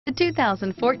The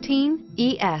 2014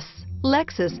 ES.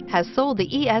 Lexus has sold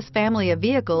the ES family of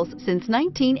vehicles since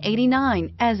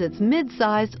 1989 as its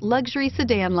mid-sized luxury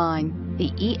sedan line. The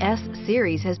ES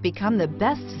series has become the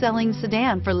best-selling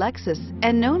sedan for Lexus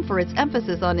and known for its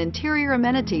emphasis on interior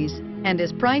amenities and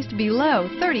is priced below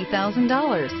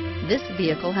 $30,000. This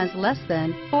vehicle has less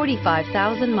than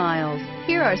 45,000 miles.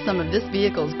 Here are some of this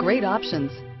vehicle's great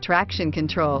options: traction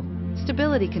control,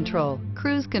 stability control,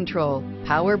 cruise control,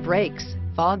 power brakes,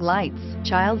 fog lights,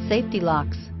 child safety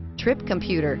locks, trip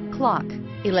computer, clock,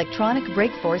 electronic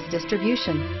brake force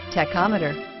distribution,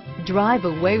 tachometer. Drive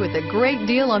away with a great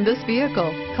deal on this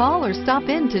vehicle. Call or stop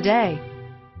in today.